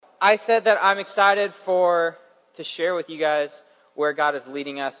I said that I'm excited to share with you guys where God is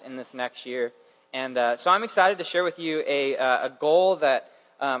leading us in this next year. And so I'm excited to share with you a goal that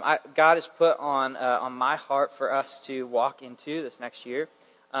God has put on my heart for us to walk into this next year.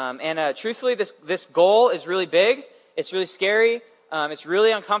 And truthfully, this goal is really big. It's really scary. It's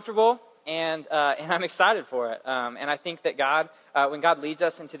really uncomfortable. And I'm excited for it. And I think that God, when God leads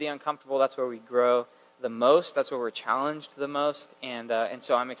us into the uncomfortable, that's where we grow the most. That's where we're challenged the most. And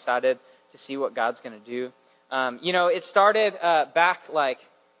so I'm excited to see what God's going to do. It started back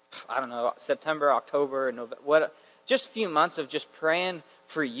September, October, November, just a few months of just praying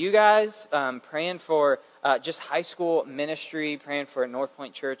for you guys, praying for just high school ministry, praying for North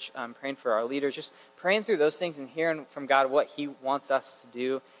Point Church, praying for our leaders, just praying through those things and hearing from God what He wants us to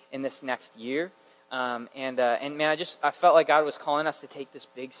do in this next year. And man, I felt like God was calling us to take this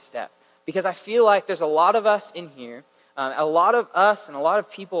big step, because I feel like there's a lot of us in here, a lot of us and a lot of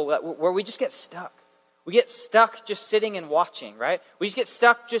people where we just get stuck. We get stuck just sitting and watching, right? We just get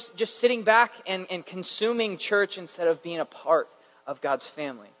stuck just sitting back and consuming church instead of being a part of God's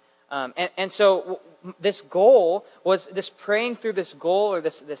family. And so this goal was, this praying through this goal or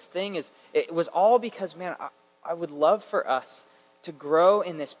this thing it was all because, man, I would love for us to grow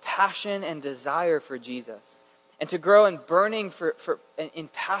in this passion and desire for Jesus, and to grow in burning in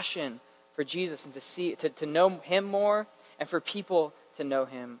passion for Jesus, and to know Him more, and for people to know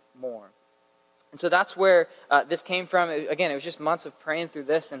Him more. And so that's where this came from. Again, it was just months of praying through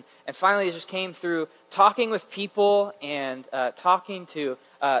this, and finally it just came through talking with people and talking to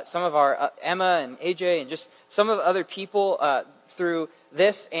some of our Emma and AJ and just some of the other people through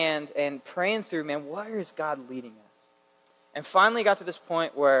this and praying through, man, where is God leading us? And finally got to this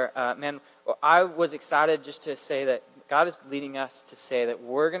point where, I was excited just to say that God is leading us to say that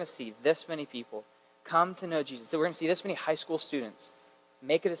we're going to see this many people come to know Jesus, that we're going to see this many high school students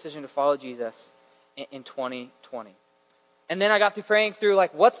make a decision to follow Jesus in 2020. And then I got to praying through,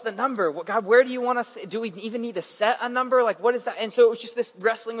 what's the number? God, where do you want us? Do we even need to set a number? What is that? And so it was just this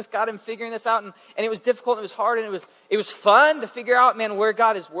wrestling with God and figuring this out. And it was difficult, and it was hard, and it was fun to figure out, man, where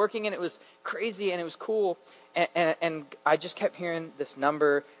God is working. And it was crazy, and it was cool. And I just kept hearing this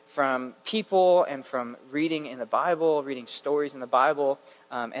number from people and from reading in the Bible, reading stories in the Bible.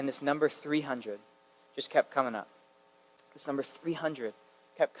 And this number 300 just kept coming up. This number 300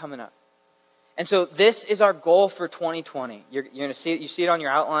 kept coming up. And so this is our goal for 2020. You're going to see it. You see it on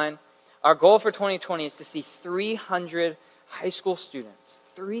your outline. Our goal for 2020 is to see 300 high school students,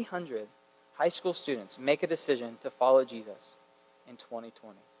 300 high school students make a decision to follow Jesus in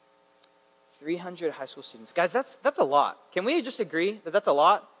 2020. 300 high school students. Guys, that's a lot. Can we just agree that that's a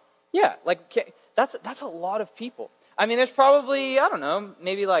lot? Yeah, that's a lot of people. I mean, there's probably, I don't know,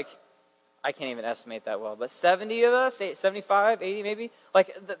 maybe I can't even estimate that well, but 70 of us, 75, 80 maybe,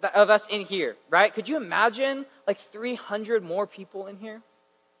 of us in here, right? Could you imagine 300 more people in here?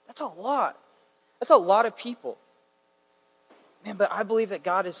 That's a lot. That's a lot of people. Man, but I believe that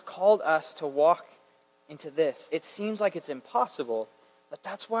God has called us to walk into this. It seems like it's impossible, but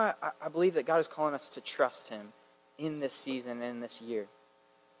that's why I believe that God is calling us to trust Him in this season, in this year.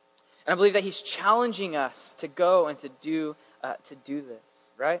 And I believe that He's challenging us to go and to do this,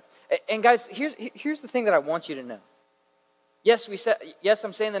 right? And guys, here's the thing that I want you to know. Yes,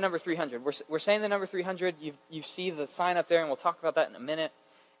 I'm saying the number 300. We're saying the number 300. You see the sign up there, and we'll talk about that in a minute.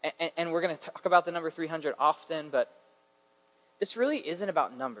 And we're going to talk about the number 300 often, but this really isn't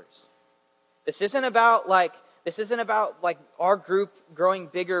about numbers. This isn't about our group growing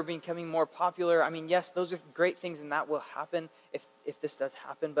bigger, becoming more popular. I mean, yes, those are great things, and that will happen if this does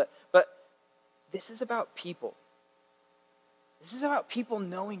happen. But this is about people. This is about people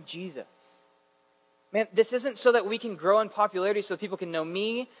knowing Jesus. Man, this isn't so that we can grow in popularity so that people can know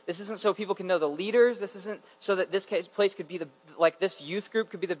me. This isn't so people can know the leaders. This isn't so that this place could be this youth group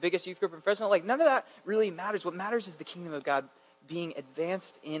could be the biggest youth group in Fresno. None of that really matters. What matters is the kingdom of God being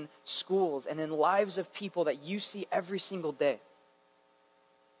advanced in schools and in lives of people that you see every single day.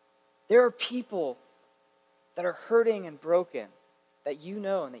 There are people that are hurting and broken that you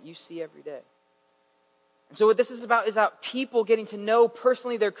know and that you see every day. And so what this is about people getting to know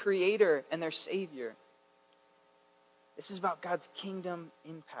personally their Creator and their Savior. This is about God's kingdom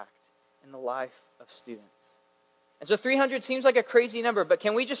impact in the life of students. And so 300 seems like a crazy number, but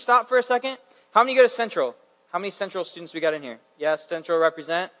can we just stop for a second? How many go to Central? How many Central students we got in here? Yes, Central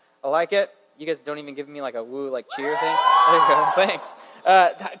represent. I like it. You guys don't even give me a woo, cheer thing. There you go. Thanks.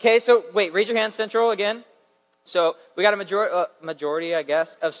 Okay, so wait, raise your hand, Central, again. So we got a majority, I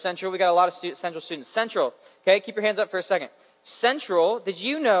guess, of Central. We got a lot of Central students. Central, okay, keep your hands up for a second. Central, did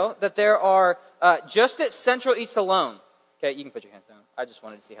you know that there are, just at Central East alone, okay, you can put your hands down. I just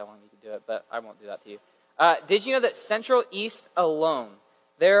wanted to see how long you could do it, but I won't do that to you. Did you know that Central East alone,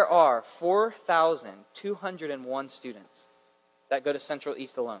 there are 4,201 students that go to Central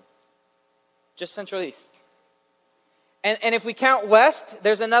East alone? Just Central East. And if we count West,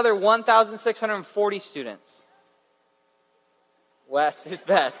 there's another 1,640 students. West is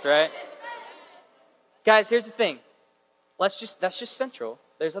best, right? Guys, here's the thing. That's just Central.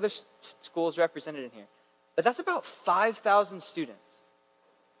 There's other schools represented in here. But that's about 5,000 students.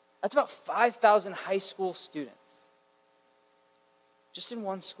 That's about 5,000 high school students. Just in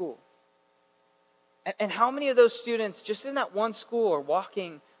one school. And how many of those students, just in that one school, are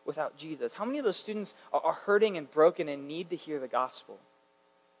walking without Jesus? How many of those students are hurting and broken and need to hear the gospel?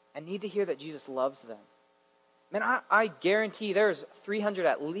 And need to hear that Jesus loves them? Man, I guarantee there's 300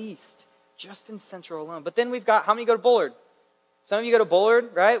 at least just in Central alone. But then we've got, how many go to Bullard? Some of you go to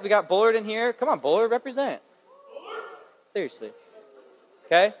Bullard, right? We got Bullard in here. Come on, Bullard, represent. Seriously.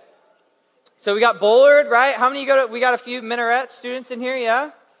 Okay? So we got Bullard, right? How many go to, we got a few Minaret students in here, yeah?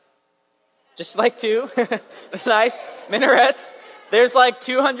 Just like 2. Nice. Minarets. There's like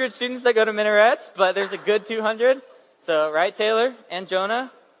 200 students that go to Minarets, but there's a good 200. So, right, Taylor and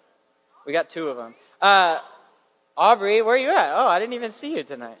Jonah? We got 2 of them. Aubrey, where are you at? Oh, I didn't even see you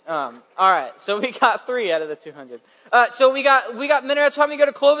tonight. All right, so we got 3 out of the 200. So we got Minarets. How many go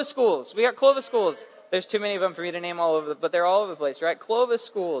to Clovis schools? We got Clovis schools. There's too many of them for me to name all over, but they're all over the place, right? Clovis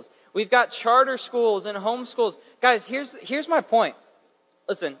schools. We've got charter schools and home schools. Guys, here's my point.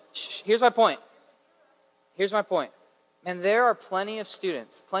 Listen, here's my point. Here's my point. And there are plenty of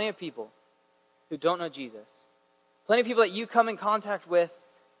students, plenty of people who don't know Jesus. Plenty of people that you come in contact with,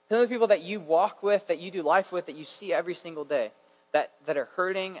 plenty of people that you walk with, that you do life with, that you see every single day, that are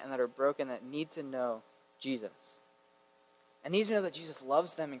hurting and that are broken, that need to know Jesus. And need to know that Jesus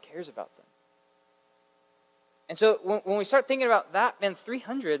loves them and cares about them. And so when we start thinking about that, man,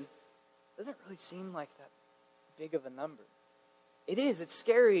 300 doesn't really seem like that big of a number. It is. It's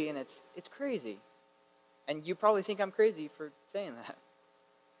scary and it's crazy. And you probably think I'm crazy for saying that.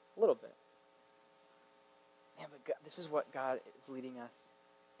 A little bit. Man, but God, this is what God is leading us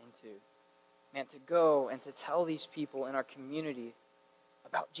into. Man, to go and to tell these people in our community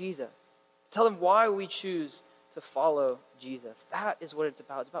about Jesus. Tell them why we choose to follow Jesus. That is what it's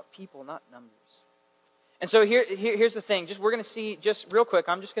about. It's about people, not numbers. And so here's the thing. We're going to see, just real quick,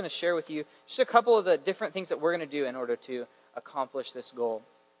 I'm just going to share with you just a couple of the different things that we're going to do in order to accomplish this goal.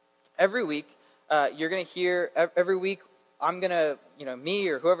 Every week, you're going to hear, every week, I'm going to, me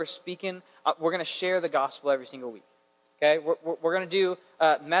or whoever's speaking, we're going to share the gospel every single week. Okay? We're going to do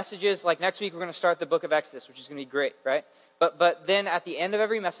messages, like next week we're going to start the book of Exodus, which is going to be great, right? But then at the end of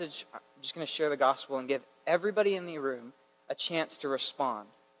every message, I'm just going to share the gospel and give everybody in the room a chance to respond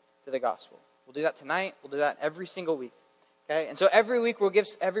to the gospel. We'll do that tonight. We'll do that every single week. Okay? And so every week we'll give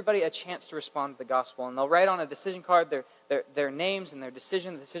everybody a chance to respond to the gospel. And they'll write on a decision card their names and their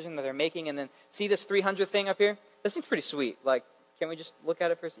decision, the decision that they're making. And then see this 300 thing up here? This seems pretty sweet. Like, can we just look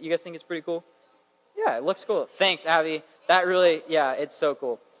at it for a second? You guys think it's pretty cool? Yeah, it looks cool. Thanks, Abby. That really, yeah, it's so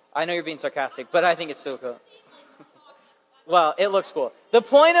cool. I know you're being sarcastic, but I think it's so cool. Well, it looks cool. The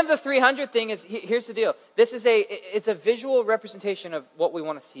point of the 300 thing is, here's the deal. It's a visual representation of what we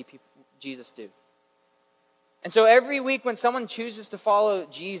want to see Jesus do. And so every week when someone chooses to follow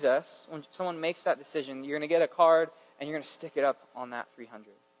Jesus, when someone makes that decision, you're going to get a card and you're going to stick it up on that 300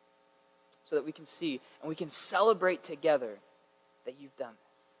 so that we can see and we can celebrate together that you've done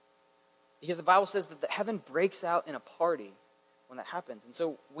this. Because the Bible says that the heaven breaks out in a party when that happens. And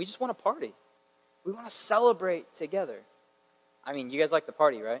so we just want to party. We want to celebrate together. I mean, you guys like the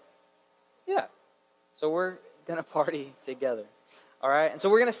party, right? Yeah. So we're going to party together. All right? And so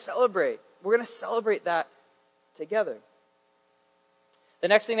we're going to celebrate. We're going to celebrate that together. The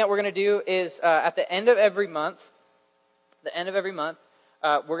next thing that we're going to do is at the end of every month,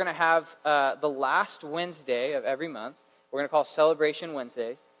 we're going to have the last Wednesday of every month. We're going to call Celebration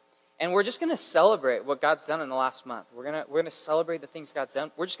Wednesday. And we're just going to celebrate what God's done in the last month. We're going to celebrate the things God's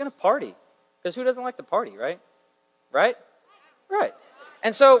done. We're just going to party. Because who doesn't like to party, right? Right? Right.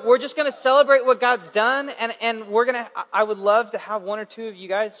 And so we're just going to celebrate what God's done. And I would love to have one or two of you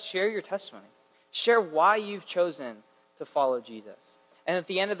guys share your testimony. Share why you've chosen to follow Jesus. And at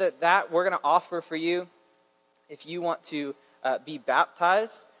the end of that, we're going to offer for you, if you want to be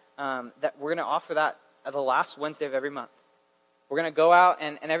baptized, that we're going to offer that at the last Wednesday of every month. We're going to go out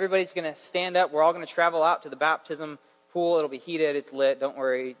and everybody's going to stand up. We're all going to travel out to the baptism pool. It'll be heated. It's lit. Don't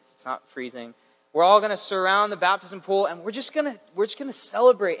worry. It's not freezing. We're all going to surround the baptism pool, and we're just going to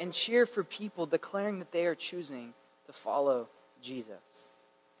celebrate and cheer for people declaring that they are choosing to follow Jesus.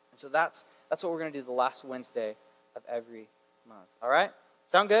 And so that's what we're going to do the last Wednesday of every month. All right?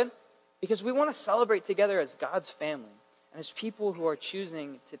 Sound good? Because we want to celebrate together as God's family and as people who are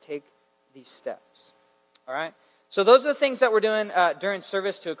choosing to take these steps. All right? So those are the things that we're doing during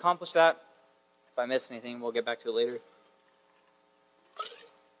service to accomplish that. If I miss anything, we'll get back to it later.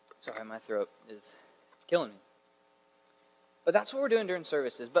 Sorry, my throat is killing me. But that's what we're doing during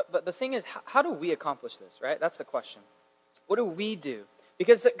services. But the thing is, how do we accomplish this, right? That's the question. What do we do?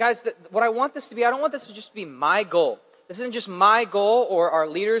 Because, guys, what I want this to be, I don't want this to just be my goal. This isn't just my goal or our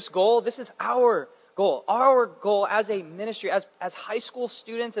leader's goal. This is our goal. Our goal as a ministry, as high school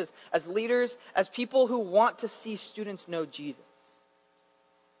students, as leaders, as people who want to see students know Jesus.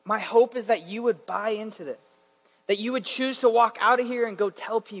 My hope is that you would buy into this. That you would choose to walk out of here and go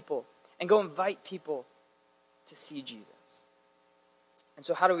tell people and go invite people to see Jesus. And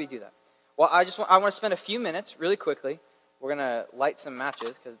so how do we do that? Well, I want to spend a few minutes really quickly. We're going to light some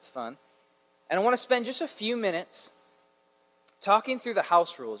matches because it's fun. And I want to spend just a few minutes talking through the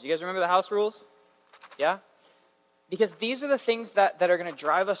house rules. You guys remember the house rules? Yeah? Because these are the things that are going to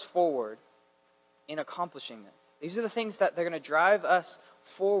drive us forward in accomplishing this. These are the things that they're going to drive us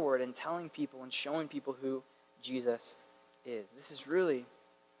forward in telling people and showing people who Jesus is. This is really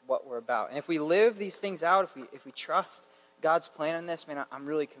what we're about. And if we live these things out, if we trust God's plan in this, man, I'm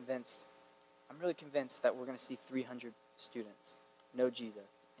really convinced that we're going to see 300 students know Jesus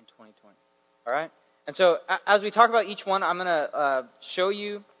in 2020. All right? And so as we talk about each one, I'm going to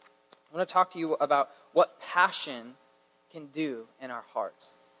talk to you about what passion can do in our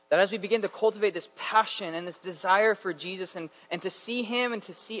hearts. That as we begin to cultivate this passion and this desire for Jesus and to see Him and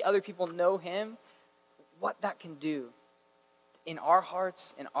to see other people know Him, what that can do in our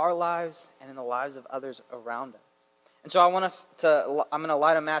hearts, in our lives, and in the lives of others around us. And so I'm going to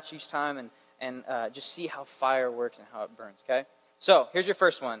light a match each time and just see how fire works and how it burns, okay? So here's your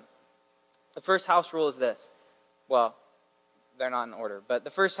first one. The first house rule is this. Well, they're not in order, but the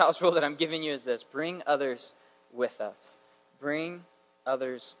first house rule that I'm giving you is this. Bring others with us. Bring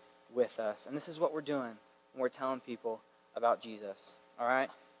others with us. And this is what we're doing when we're telling people about Jesus, all right?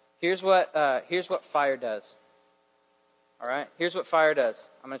 Here's what fire does. All right? Here's what fire does.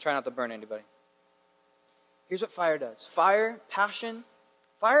 I'm going to try not to burn anybody. Here's what fire does. Fire, passion,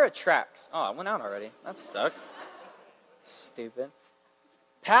 fire attracts. Oh, I went out already. That sucks. Stupid.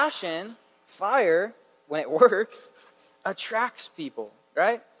 Passion, fire, when it works, attracts people,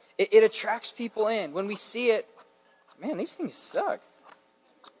 right? It attracts people in. When we see it, man, these things suck.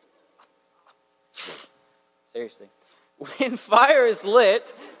 Seriously. When fire is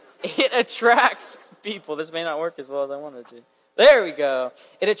lit, it attracts people. This may not work as well as I wanted it to. There we go.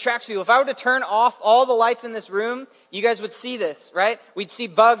 It attracts people. If I were to turn off all the lights in this room, you guys would see this, right? We'd see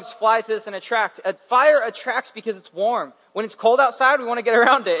bugs fly to this and attract. Fire attracts because it's warm. When it's cold outside, we want to get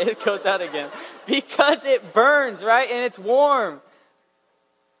around it. It goes out again. Because it burns, right? And it's warm.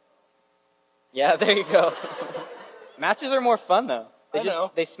 Yeah, there you go. Matches are more fun, though.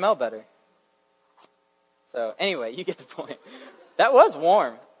 They smell better. So, anyway, you get the point. That was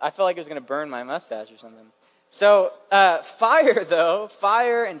warm. I felt like it was going to burn my mustache or something. So, fire, though,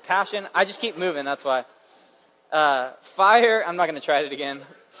 fire and passion. I just keep moving, that's why. Fire, I'm not going to try it again.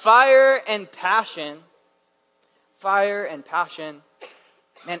 Fire and passion,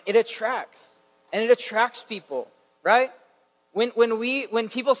 man, it attracts. And it attracts people, right? When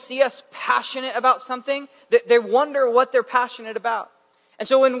people see us passionate about something, they wonder what they're passionate about. And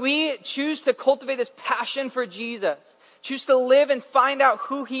so when we choose to cultivate this passion for Jesus, choose to live and find out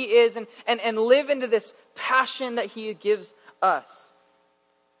who He is and live into this passion that He gives us,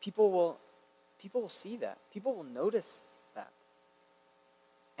 people will see that. People will notice that.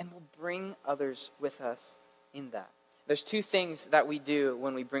 And will bring others with us in that. There's two things that we do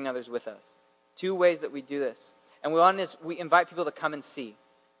when we bring others with us. Two ways that we do this. And one is we invite people to come and see.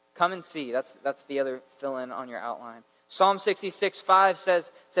 Come and see. That's the other fill-in on your outline. Psalm 66:5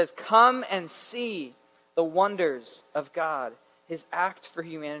 says, "Come and see the wonders of God. His act for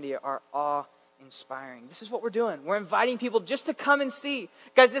humanity are awe-inspiring." This is what we're doing. We're inviting people just to come and see.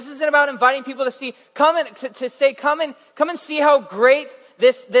 Guys, this isn't about inviting people to see. Come and see how great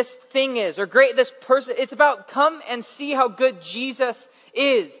this thing is, or great this person. It's about come and see how good Jesus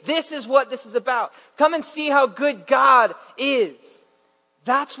is. This is what this is about. Come and see how good God is.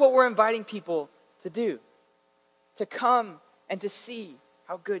 That's what we're inviting people to do. To come and to see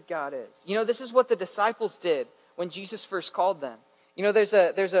how good God is. You know, this is what the disciples did when Jesus first called them. You know, there's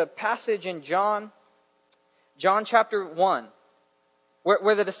a passage in John chapter 1,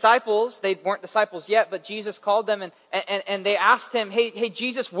 where the disciples, they weren't disciples yet, but Jesus called them and they asked Him, hey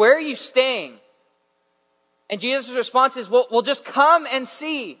Jesus, where are you staying? And Jesus' response is, well, just come and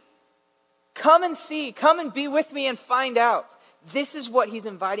see. Come and see. Come and be with me and find out. This is what he's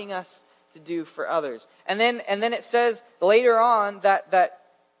inviting us to do for others. And then it says later on that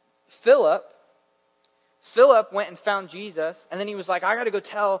Philip went and found Jesus, and then he was like, I got to go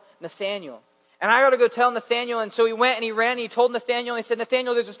tell Nathanael. And I got to go tell Nathanael. And so he went and he ran and he told Nathanael, and he said,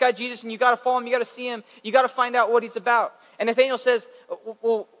 Nathanael, there's this guy Jesus, and you got to follow him, you got to see him, you got to find out what he's about. And Nathanael says,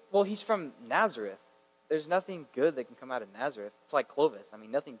 well, he's from Nazareth. There's nothing good that can come out of Nazareth. It's like Clovis. I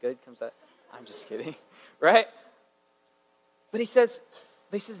mean, nothing good comes out. I'm just kidding, right? But he says,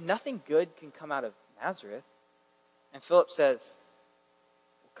 nothing good can come out of Nazareth. And Philip says,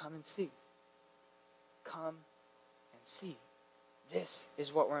 well, come and see. Come and see. This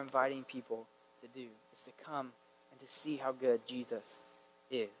is what we're inviting people to do, is to come and to see how good Jesus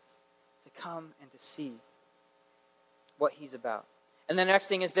is. To come and to see what he's about. And the next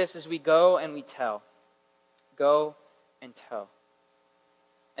thing is this, is we go and we tell. Go and tell.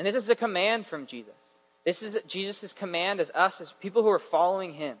 And this is a command from Jesus. This is Jesus' command as us, as people who are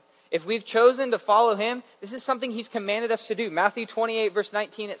following him. If we've chosen to follow him, this is something he's commanded us to do. Matthew 28, verse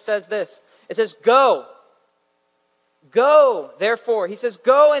 19, it says this. It says, go. Go, therefore. He says,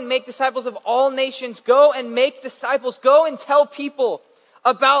 go and make disciples of all nations. Go and make disciples. Go and tell people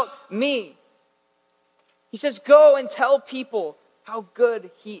about me. He says, go and tell people how good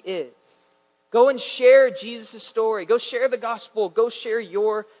he is. Go and share Jesus' story. Go share the gospel. Go share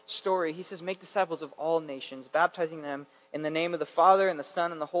your story. He says, make disciples of all nations, baptizing them in the name of the Father and the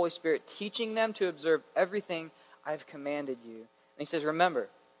Son and the Holy Spirit, teaching them to observe everything I've commanded you. And he says, remember,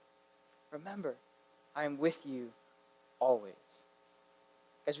 I am with you always.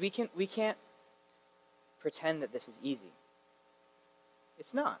 Because we can't pretend that this is easy.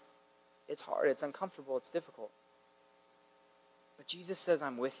 It's not. It's hard, it's uncomfortable, it's difficult. But Jesus says,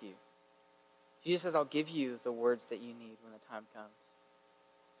 I'm with you. Jesus says, I'll give you the words that you need when the time comes.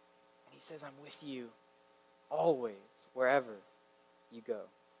 And he says, I'm with you always, wherever you go.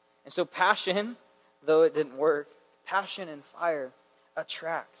 And so passion, though it didn't work, passion and fire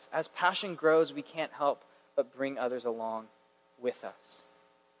attracts. As passion grows, we can't help but bring others along with us.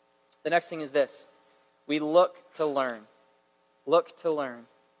 The next thing is this. We look to learn. Look to learn.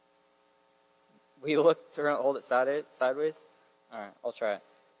 We look to hold it sideways. All right, I'll try it.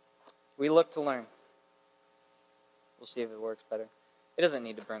 We look to learn. We'll see if it works better. It doesn't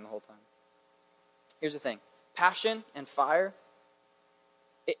need to burn the whole time. Here's the thing. Passion and fire,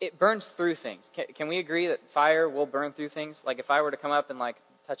 it burns through things. Can we agree that fire will burn through things? Like if I were to come up and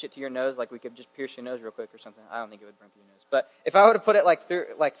touch it to your nose, like we could just pierce your nose real quick or something. I don't think it would burn through your nose. But if I were to put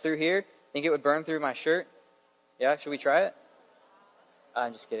it through here, think it would burn through my shirt? Yeah, should we try it?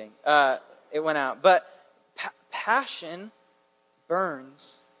 I'm just kidding. It went out. But passion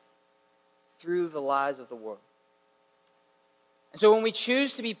burns through the lies of the world. And so when we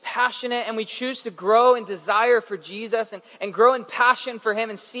choose to be passionate and we choose to grow in desire for Jesus and grow in passion for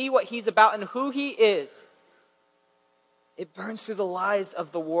him and see what he's about and who he is, it burns through the lies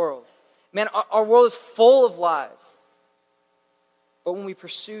of the world. Man, our world is full of lies. But when we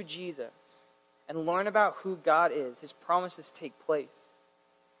pursue Jesus and learn about who God is, his promises take place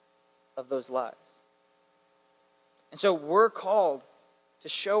of those lies. And so we're called to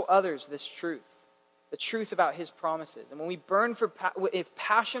show others this truth, the truth about his promises. And when we burn with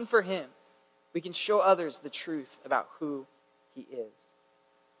passion for him, we can show others the truth about who he is.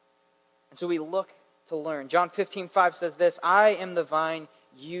 And so we look to learn. John 15:5 says this, I am the vine,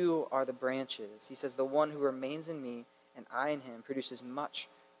 you are the branches. He says, the one who remains in me and I in him produces much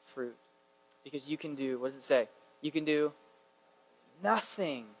fruit. Because you can do, what does it say? You can do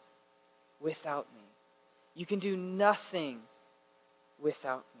nothing without me. You can do nothing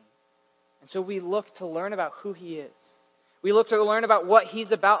without me. And so we look to learn about who he is. We look to learn about what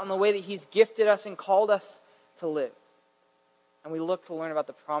he's about and the way that he's gifted us and called us to live. And we look to learn about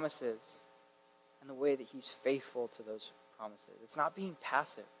the promises and the way that he's faithful to those promises. It's not being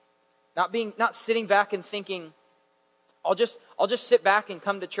passive. Not sitting back and thinking, I'll just sit back and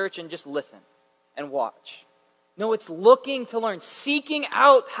come to church and just listen and watch. No, it's looking to learn, seeking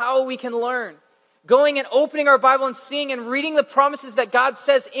out how we can learn. Going and opening our Bible and seeing and reading the promises that God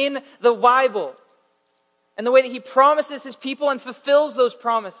says in the Bible. And the way that he promises his people and fulfills those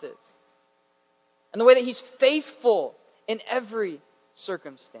promises. And the way that he's faithful in every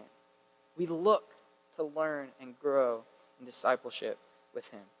circumstance. We look to learn and grow in discipleship with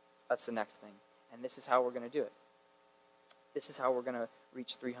him. That's the next thing. And this is how we're going to do it. This is how we're going to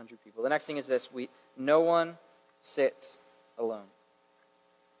reach 300 people. The next thing is this. No one sits alone.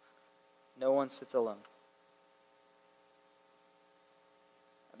 No one sits alone.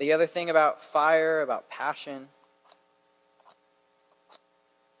 The other thing about fire, about passion.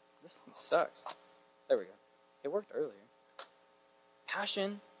 This thing sucks. There we go. It worked earlier.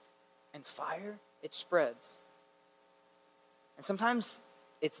 Passion and fire, it spreads. And sometimes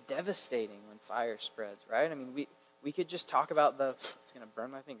it's devastating when fire spreads, right? I mean, we could just talk about it's going to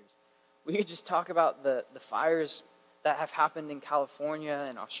burn my fingers. We could just talk about the fires that have happened in California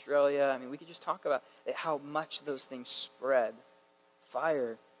and Australia. I mean, we could just talk about how much those things spread.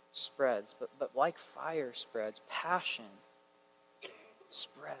 Fire spreads, but like fire spreads, passion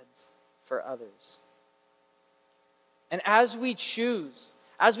spreads for others. And as we choose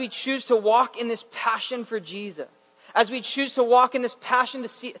to walk in this passion for Jesus, as we choose to walk in this passion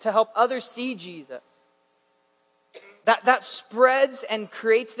to help others see Jesus, that spreads and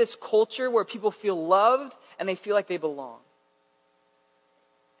creates this culture where people feel loved and they feel like they belong.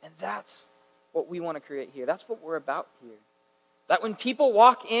 And that's what we want to create here. That's what we're about here. That when people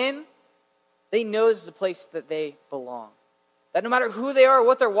walk in, they know this is a place that they belong. That no matter who they are or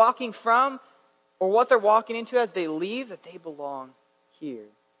what they're walking from or what they're walking into as they leave, that they belong here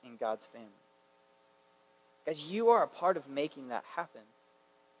in God's family. Guys, you are a part of making that happen.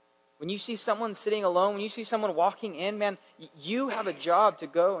 When you see someone sitting alone, when you see someone walking in, man, you have a job to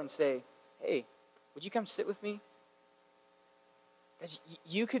go and say, hey, would you come sit with me? Guys,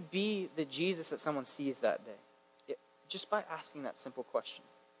 you could be the Jesus that someone sees that day. Just by asking that simple question.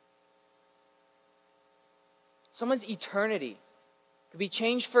 Someone's eternity could be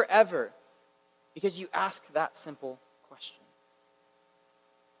changed forever because you ask that simple question.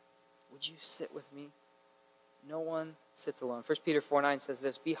 Would you sit with me? No one sits alone. 1 Peter 4:9 says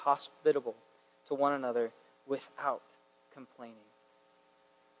this, be hospitable to one another without complaining.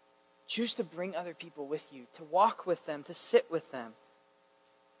 Choose to bring other people with you, to walk with them, to sit with them.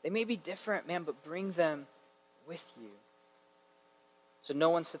 They may be different, man, but bring them with you. So no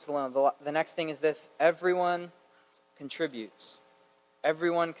one sits alone. The next thing is this, everyone contributes.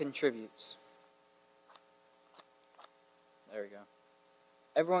 Everyone contributes. There we go.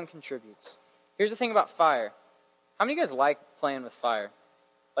 Everyone contributes. Here's the thing about fire. How many of you guys like playing with fire?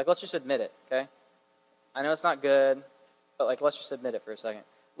 Like, let's just admit it, okay? I know it's not good, but let's just admit it for a second.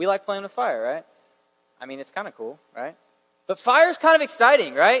 We like playing with fire, right? I mean, it's kind of cool, right? But fire is kind of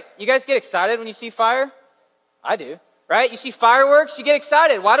exciting, right? You guys get excited when you see fire? I do, right? You see fireworks, you get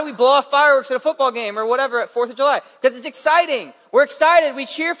excited. Why do we blow off fireworks at a football game or whatever at 4th of July? Because it's exciting. We're excited. We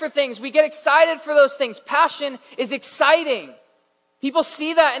cheer for things. We get excited for those things. Passion is exciting. People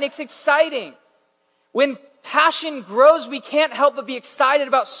see that and it's exciting. When passion grows, we can't help but be excited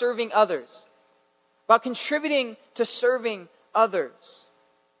about serving others, about contributing to serving others.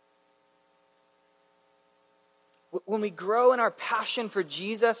 When we grow in our passion for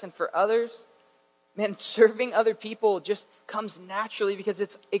Jesus and for others, man, serving other people just comes naturally because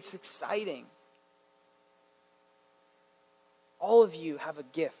it's exciting. All of you have a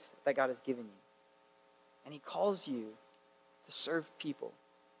gift that God has given you. And He calls you to serve people.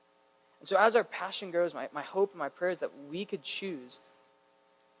 And so as our passion grows, my hope and my prayer is that we could choose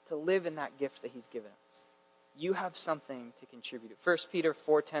to live in that gift that He's given us. You have something to contribute. 1 Peter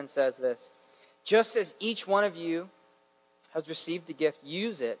 4:10 says this, just as each one of you has received a gift,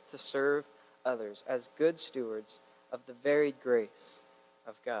 use it to serve others as good stewards of the varied grace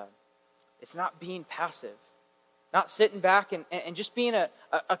of God. It's not being passive, not sitting back and just being a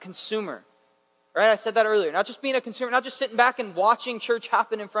consumer. Right? I said that earlier. Not just being a consumer, not just sitting back and watching church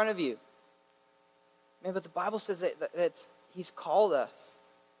happen in front of you. Man, but the Bible says that He's called us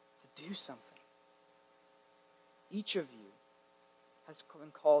to do something. Each of you has been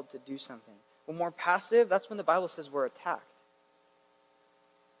called to do something. When we're passive, that's when the Bible says we're attacked.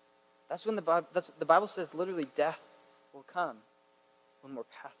 That's when the Bible says literally death will come when we're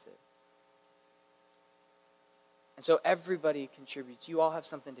passive. And so everybody contributes. You all have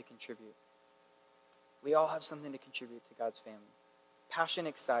something to contribute. We all have something to contribute to God's family. Passion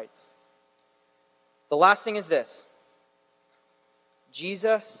excites. The last thing is this.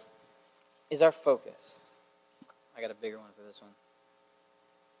 Jesus is our focus. I got a bigger one for this one.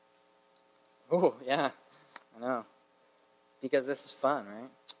 Oh, yeah, I know. Because this is fun, right?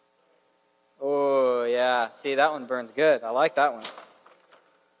 Oh, yeah. See, that one burns good. I like that one.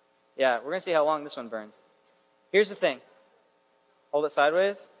 Yeah, we're going to see how long this one burns. Here's the thing. Hold it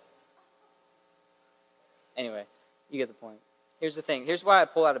sideways. Anyway, you get the point. Here's the thing. Here's why I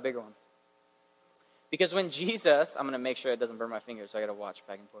pull out a bigger one. Because when Jesus, I'm going to make sure it doesn't burn my fingers, so I got to watch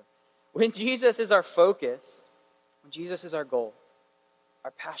back and forth. When Jesus is our focus, when Jesus is our goal,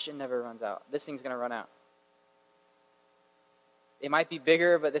 our passion never runs out. This thing's going to run out. It might be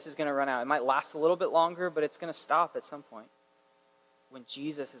bigger, but this is going to run out. It might last a little bit longer, but it's going to stop at some point. When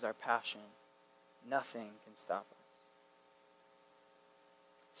Jesus is our passion, nothing can stop us.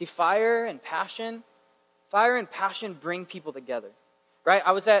 See, fire and passion bring people together. right?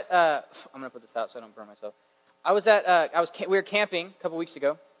 I was at, I'm going to put this out so I don't burn myself. We were camping a couple weeks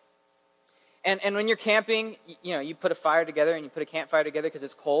ago. And when you're camping, you put a fire together and you put a campfire together because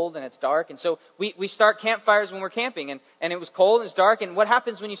it's cold and it's dark. And so we start campfires when we're camping. And it was cold and it's dark. And what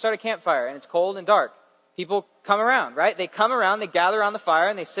happens when you start a campfire and it's cold and dark? People come around, right? They come around, they gather around the fire,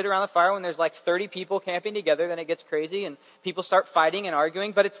 and they sit around the fire. When there's like 30 people camping together, then it gets crazy and people start fighting and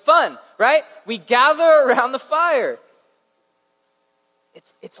arguing. But it's fun, right? We gather around the fire.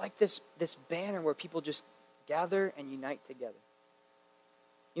 It's like this banner where people just gather and unite together.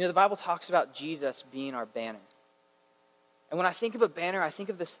 The Bible talks about Jesus being our banner. And when I think of a banner, I think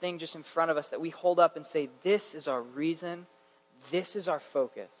of this thing just in front of us that we hold up and say, this is our reason, this is our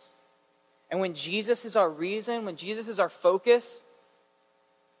focus. And when Jesus is our reason, when Jesus is our focus,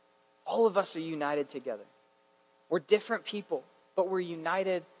 all of us are united together. We're different people, but we're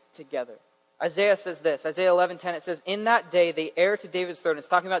united together. Isaiah says this, Isaiah 11:10, it says, in that day, the heir to David's throne, it's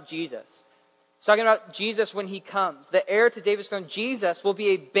talking about Jesus. It's talking about Jesus when he comes. The heir to David's throne, Jesus, will be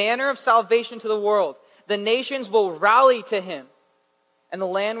a banner of salvation to the world. The nations will rally to him. And the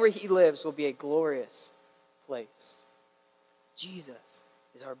land where he lives will be a glorious place. Jesus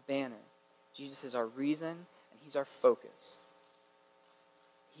is our banner. Jesus is our reason, and he's our focus.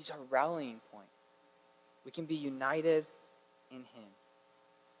 He's our rallying point. We can be united in him.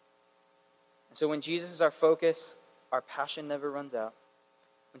 And so when Jesus is our focus, our passion never runs out.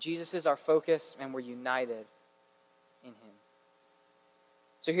 When Jesus is our focus, and we're united in him.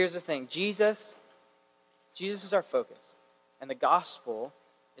 So here's the thing. Jesus is our focus, and the gospel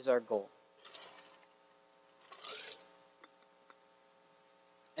is our goal.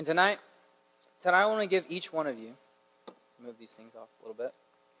 And tonight I want to give each one of you, move these things off a little bit.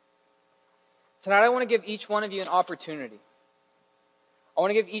 Tonight I want to give each one of you an opportunity. I want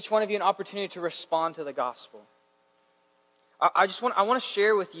to give each one of you an opportunity to respond to the gospel. I want to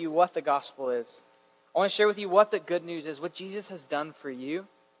share with you what the gospel is. I want to share with you what the good news is, what Jesus has done for you,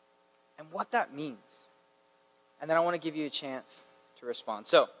 and what that means. And then I want to give you a chance to respond.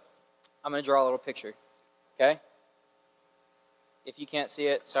 So, I'm going to draw a little picture, okay? If you can't see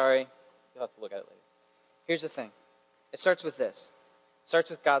it, sorry, you'll have to look at it later. Here's the thing. It starts with this. It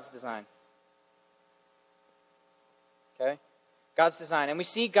starts with God's design. Okay? God's design. And we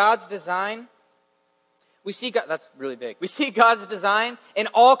see God's design. That's really big. We see God's design in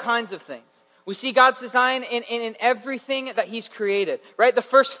all kinds of things. We see God's design in everything that he's created. Right? The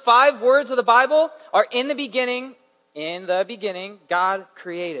first 5 words of the Bible are in the beginning, God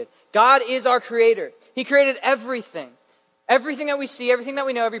created. God is our creator. He created everything. Everything that we see, everything that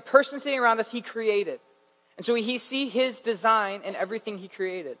we know, every person sitting around us, he created. And so we see his design in everything he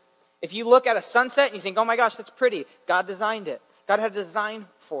created. If you look at a sunset and you think, oh my gosh, that's pretty, God designed it. God had a design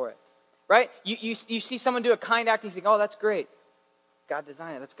for it. Right? You see someone do a kind act and you think, oh, that's great. God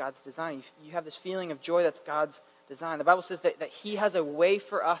designed it. That's God's design. You have this feeling of joy. That's God's design. The Bible says that he has a way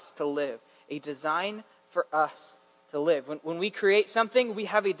for us to live. A design for us to live. When we create something, we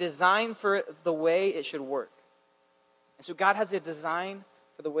have a design for the way it should work. And so God has a design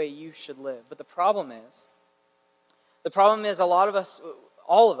for the way you should live. But the problem is a lot of us,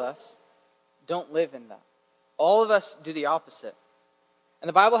 all of us, don't live in that. All of us do the opposite. And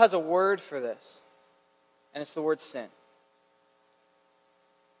the Bible has a word for this. And it's the word sin.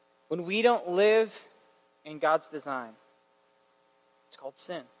 When we don't live in God's design, it's called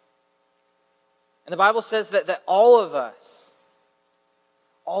sin. And the Bible says that all of us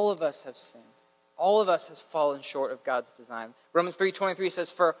have sinned. All of us has fallen short of God's design. Romans 3:23 says,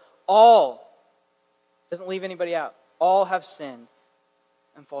 for all, doesn't leave anybody out, all have sinned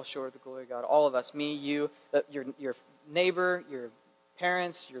and fall short of the glory of God. All of us, me, you, your neighbor, your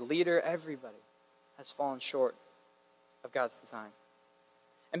parents, your leader, everybody has fallen short of God's design.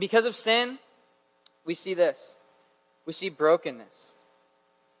 And because of sin, we see this. We see brokenness.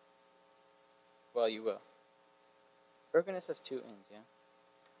 Well, you will. Brokenness has 2 ends, yeah?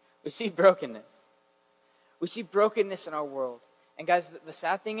 We see brokenness. We see brokenness in our world. And guys, the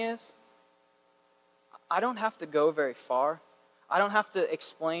sad thing is, I don't have to go very far. I don't have to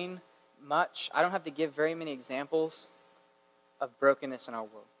explain much. I don't have to give very many examples of brokenness in our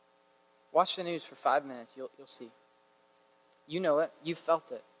world. Watch the news for 5 minutes. You'll see. You know it. You've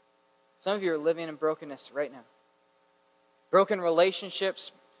felt it. Some of you are living in brokenness right now. Broken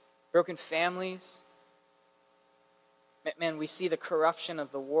relationships, broken families. Man, we see the corruption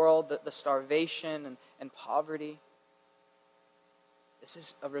of the world, the starvation and poverty. This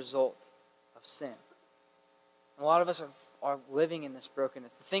is a result of sin. And a lot of us are living in this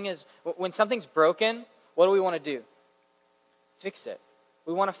brokenness. The thing is, when something's broken, what do we want to do? Fix it.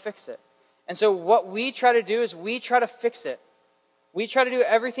 We want to fix it. And so what we try to do is we try to fix it. we try to do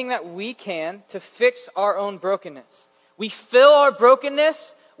everything that we can to fix our own brokenness. We fill our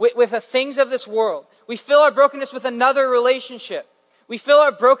brokenness with the things of this world. We fill our brokenness with another relationship. We fill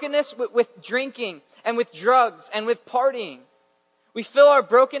our brokenness with drinking and with drugs and with partying. We fill our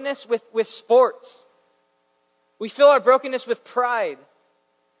brokenness with sports. We fill our brokenness with pride.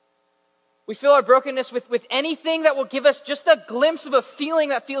 We fill our brokenness with anything that will give us just a glimpse of a feeling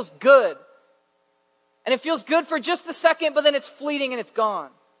that feels good. And it feels good for just a second, but then it's fleeting and it's gone.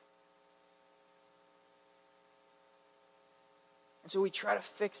 And so we try to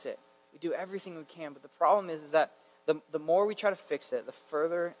fix it. We do everything we can, but the problem is that the more we try to fix it, the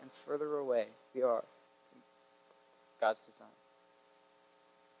further and further away we are from God's design.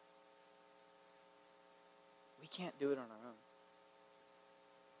 We can't do it on our own.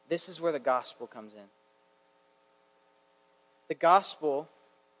 This is where the gospel comes in. The gospel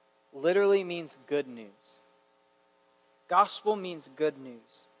literally means good news. Gospel means good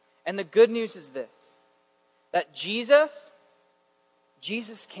news. And the good news is this, that Jesus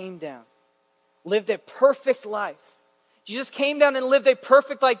came down, lived a perfect life. Jesus came down and lived a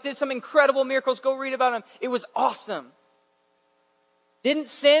perfect life, did some incredible miracles. Go read about him. It was awesome. Didn't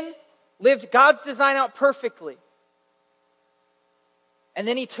sin, lived God's design out perfectly. And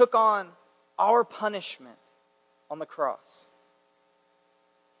then he took on our punishment on the cross.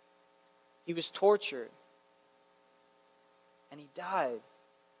 He was tortured. And he died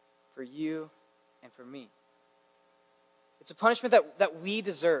for you and for me. It's a punishment that we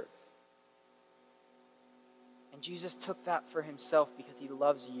deserve. And Jesus took that for himself because he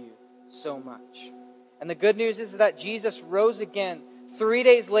loves you so much. And the good news is that Jesus rose again 3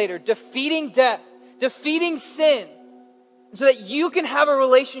 days later, defeating death, defeating sin, so that you can have a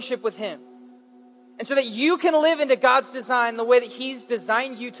relationship with him. And so that you can live into God's design the way that he's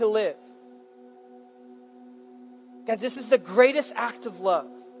designed you to live. Guys, this is the greatest act of love.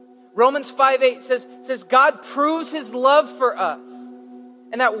 Romans 5:8 says God proves his love for us.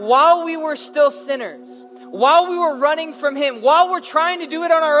 And that while we were still sinners, while we were running from him, while we're trying to do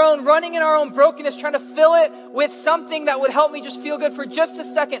it on our own, running in our own brokenness, trying to fill it with something that would help me just feel good for just a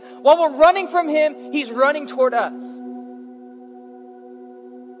second, while we're running from him, he's running toward us.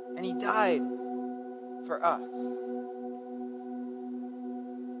 And he died for us.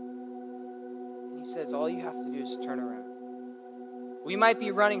 And he says, all you have to do is turn around. We might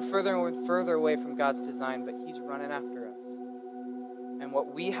be running further and further away from God's design, but he's running after us. And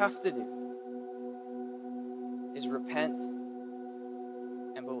what we have to do is repent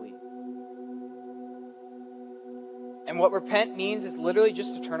and believe. And what repent means is literally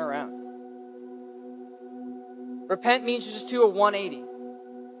just to turn around. Repent means just to do a 180.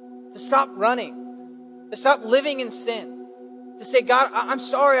 To stop running. To stop living in sin. To say, God, I'm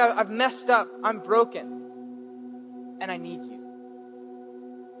sorry, I've messed up. I'm broken. And I need you.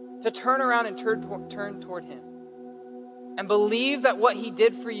 To turn around and turn toward him. And believe that what he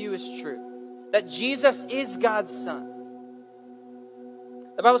did for you is true. That Jesus is God's Son.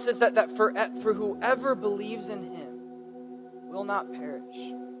 The Bible says that for whoever believes in him will not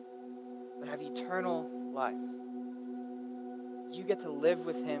perish, but have eternal life. You get to live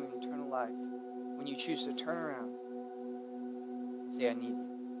with him in eternal life when you choose to turn around and say, I need you.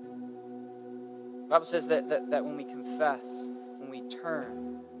 The Bible says that when we confess, when we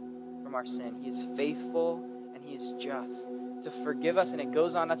turn from our sin, he is faithful and he is just to forgive us. And it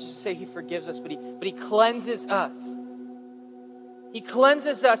goes on not just to say he forgives us, but he cleanses us. He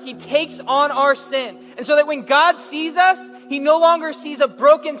cleanses us. He takes on our sin. And so that when God sees us, he no longer sees a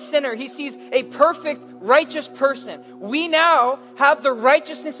broken sinner. He sees a perfect, righteous person. We now have the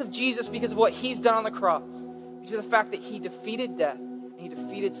righteousness of Jesus because of what he's done on the cross. Because of the fact that he defeated death and he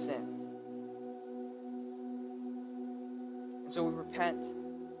defeated sin. And so we repent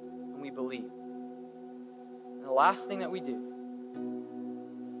and we believe. And the last thing that we do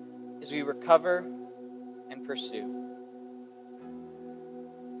is we recover and pursue.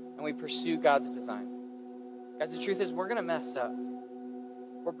 And we pursue God's design. Guys, the truth is we're going to mess up.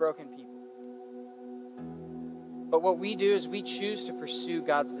 We're broken people. But what we do is we choose to pursue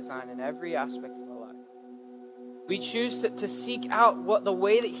God's design in every aspect of our life. We choose to seek out the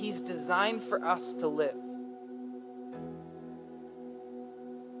way that he's designed for us to live.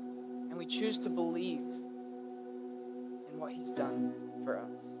 And we choose to believe in what he's done for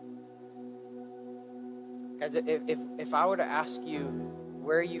us. Guys, if I were to ask you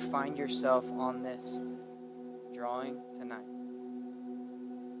where you find yourself on this drawing tonight,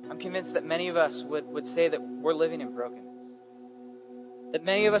 I'm convinced that many of us would say that we're living in brokenness. That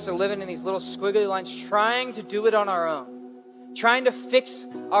many of us are living in these little squiggly lines, trying to do it on our own, trying to fix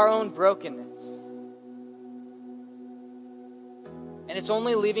our own brokenness. And it's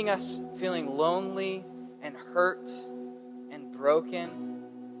only leaving us feeling lonely and hurt and broken.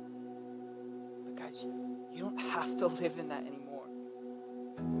 But guys, you don't have to live in that anymore.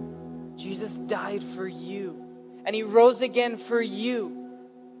 Jesus died for you, and he rose again for you.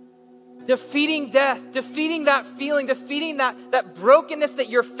 Defeating death, defeating that feeling, defeating that brokenness that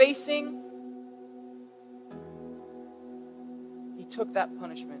you're facing. He took that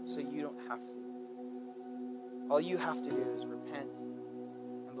punishment so you don't have to. All you have to do is repent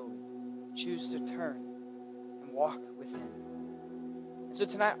and believe. Choose to turn and walk with him. And so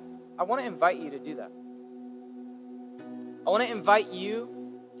tonight, I want to invite you to do that. I want to invite you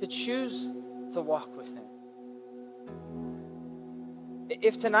to choose to walk with him.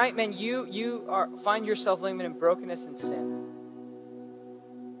 If tonight, man, you find yourself living in brokenness and sin,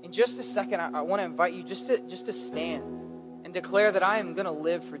 in just a second, I want to invite you just to stand and declare that I am going to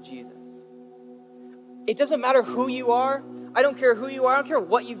live for Jesus. It doesn't matter who you are. I don't care who you are. I don't care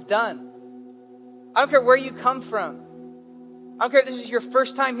what you've done. I don't care where you come from. I don't care if this is your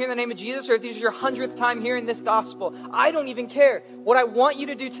first time hearing the name of Jesus or if this is your 100th time hearing this gospel. I don't even care. What I want you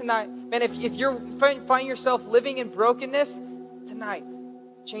to do tonight, man, if you're finding yourself living in brokenness, tonight,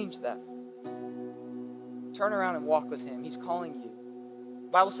 change that. Turn around and walk with him. He's calling you.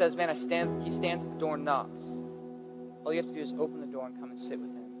 The Bible says, man, he stands at the door and knocks. All you have to do is open the door and come and sit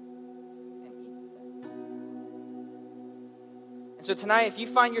with him and eat with him. And so tonight, if you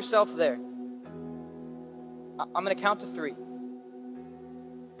find yourself there, I'm going to count to 3.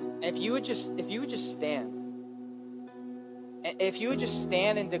 And if you would just stand. And if you would just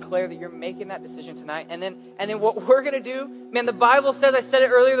stand and declare that you're making that decision tonight, and then what we're going to do, man, the Bible says, I said it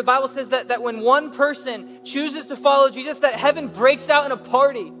earlier, the Bible says that when one person chooses to follow Jesus, that heaven breaks out in a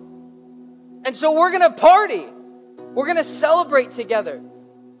party. And so we're going to party. We're going to celebrate together.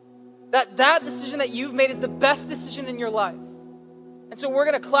 That decision that you've made is the best decision in your life. And so we're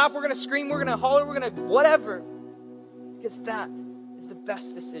going to clap, we're going to scream, we're going to holler, we're going to whatever. Because that is the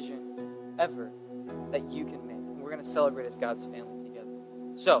best decision ever that you can make. And we're going to celebrate as God's family together.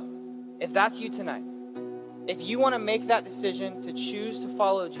 So, if that's you tonight, if you want to make that decision to choose to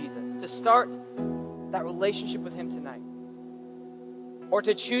follow Jesus, to start that relationship with him tonight, or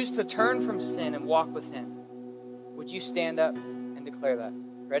to choose to turn from sin and walk with him, would you stand up and declare that?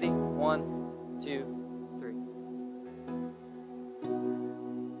 Ready? 1, 2, 3.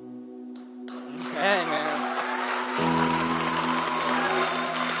 Amen, man.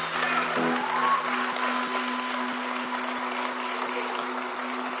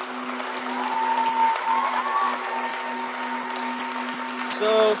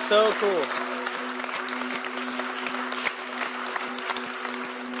 So cool.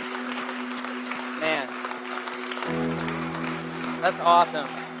 Man. That's awesome.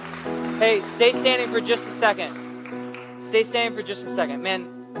 Hey, stay standing for just a second. Stay standing for just a second. Man,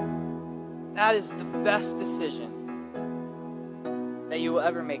 that is the best decision that you will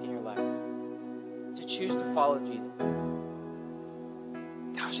ever make in your life. To choose to follow Jesus.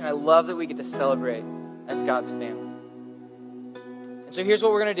 Gosh, and I love that we get to celebrate as God's family. And so here's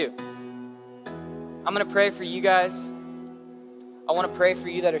what we're going to do. I'm going to pray for you guys. I want to pray for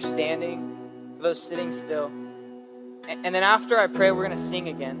you that are standing, for those sitting still. And then after I pray, we're going to sing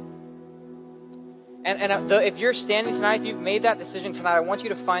again. And if you're standing tonight, if you've made that decision tonight, I want you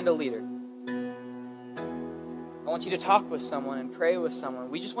to find a leader. I want you to talk with someone and pray with someone.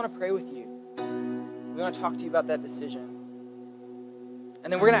 We just want to pray with you. We want to talk to you about that decision.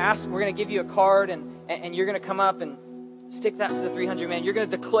 And then we're going to give you a card, and you're going to come up and stick that to the 300 man. You're going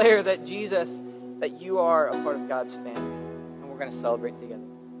to declare that Jesus, that you are a part of God's family. And we're going to celebrate together.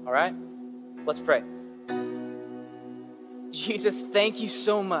 All right? Let's pray. Jesus, thank you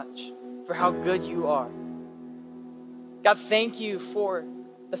so much for how good you are. God, thank you for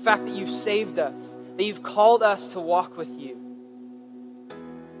the fact that you've saved us, that you've called us to walk with you.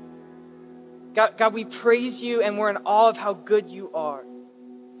 God, we praise you and we're in awe of how good you are.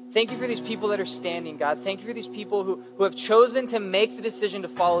 Thank you for these people that are standing, God. Thank you for these people who have chosen to make the decision to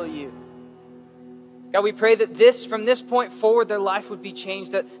follow you. God, we pray that from this point forward, their life would be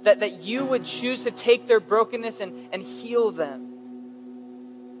changed, that you would choose to take their brokenness and heal them.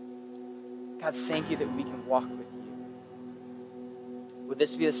 God, thank you that we can walk with you. Would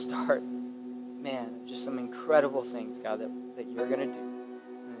this be the start, man, of just some incredible things, God, that you're going to do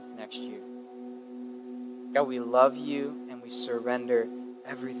in this next year. God, we love you and we surrender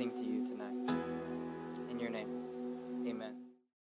everything to you today.